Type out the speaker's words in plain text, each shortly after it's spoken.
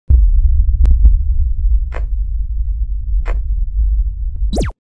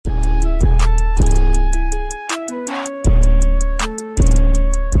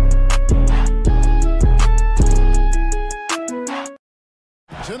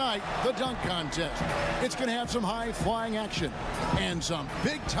Tonight, the dunk contest. It's going to have some high-flying action and some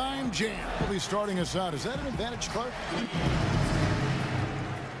big-time jam. We'll be starting us out. Is that an advantage, Clark?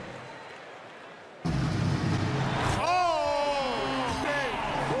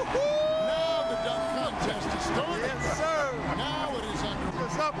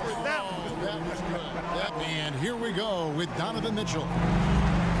 And here we go with Donovan Mitchell.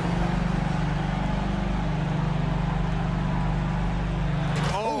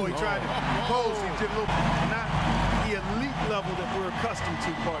 Oh, he tried to pose. He did a little, not the elite level that we're accustomed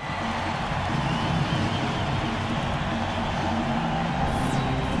to, partner.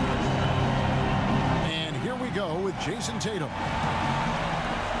 And here we go with Jason Tatum.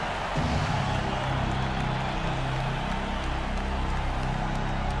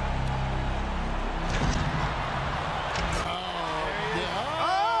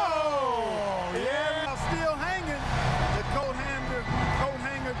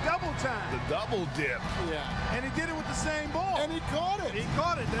 The double dip. Yeah. And he did it with the same ball. And he caught it. He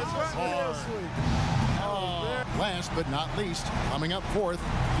caught it. That's right. Real sweet. Last but not least, coming up fourth,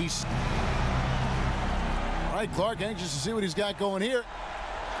 he's... All right, Clark, anxious to see what he's got going here.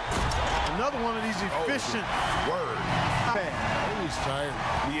 Another one of these efficient word. He's tired.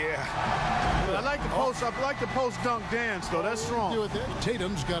 Yeah. But I like the post. I like the post dunk dance, though. That's strong. Do it there.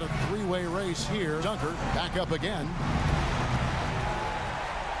 Tatum's got a three-way race here. Dunker back up again.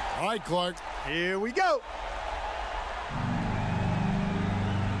 All right, Clark. Here we go.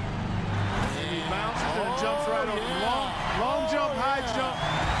 And he bounces and jumps right over. Long jump, high jump,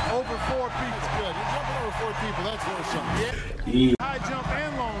 over 4 people. That's good. You're jumping over 4 people. That's worth something. Yeah. High jump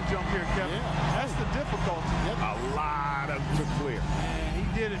and long jump here, Kevin. Yeah. That's the difficulty. Yep. A lot of to clear. And he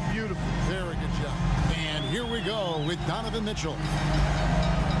did it beautifully. Very good job. And here we go with Donovan Mitchell.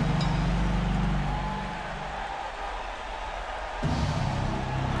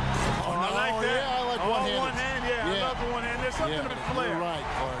 One hand, yeah. I love the one hand. There's something to flair. You're right,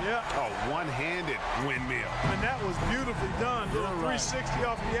 Clark. Yeah. Oh, one-handed windmill. And that was beautifully done. Did a 360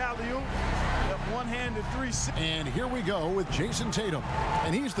 off the alley-oop. That one-handed 360. And here we go with Jason Tatum.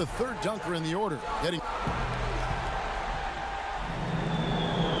 And he's the third dunker in the order. Getting...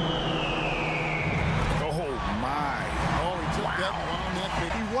 Oh, my. Oh, he took that and wound that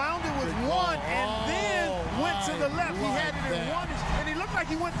big. He wound it with one and then went to the left. He had it in one, and he looked like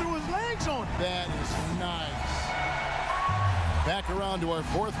he went through his legs on it. That is nice. Back around to our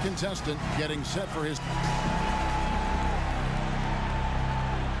fourth contestant, getting set for his...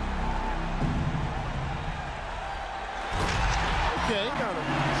 Okay.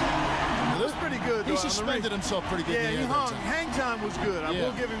 It was pretty good. He suspended himself pretty good. Yeah, he hung. Hang time was good. I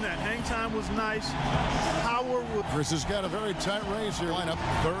will give him that. Hang time was nice. Power was... Chris has got a very tight race here. Lineup,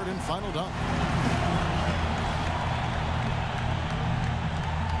 third and final dunk.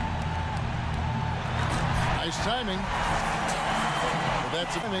 Nice timing. Well,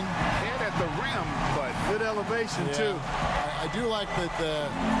 that's timing. Head at the rim, but good elevation, too. I do like the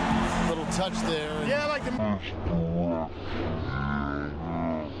little touch there. Yeah, I like the...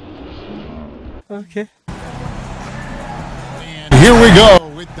 Okay. And here we go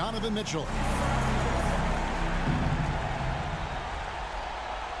with Donovan Mitchell.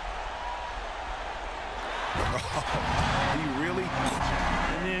 He really...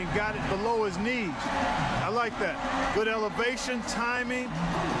 And then got it below his knees. I like that. Good elevation, timing,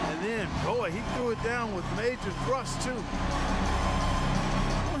 and then, boy, he threw it down with major thrust, too.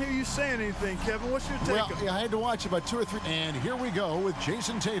 I don't hear you saying anything, Kevin. What's your take? Well, I had to watch about 2 or 3. And here we go with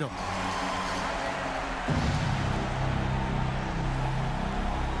Jason Tatum.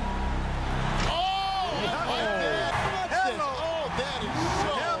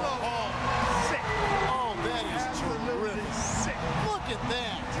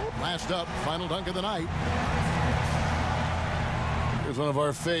 Last up, final dunk of the night. Here's one of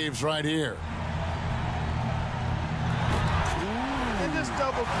our faves right here. And just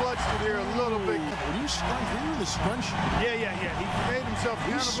double clutched it here a little bit. When you scrunch, were you the scrunch? Yeah. He made himself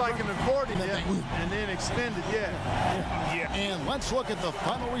kind of like an accordion, and then extended, And let's look at the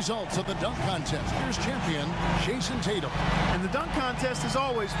final results of the dunk contest. Here's champion Jason Tatum. And the dunk contest is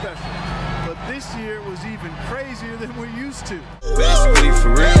always special, but this year was even crazier than we're used to. Basically,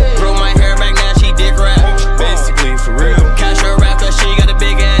 for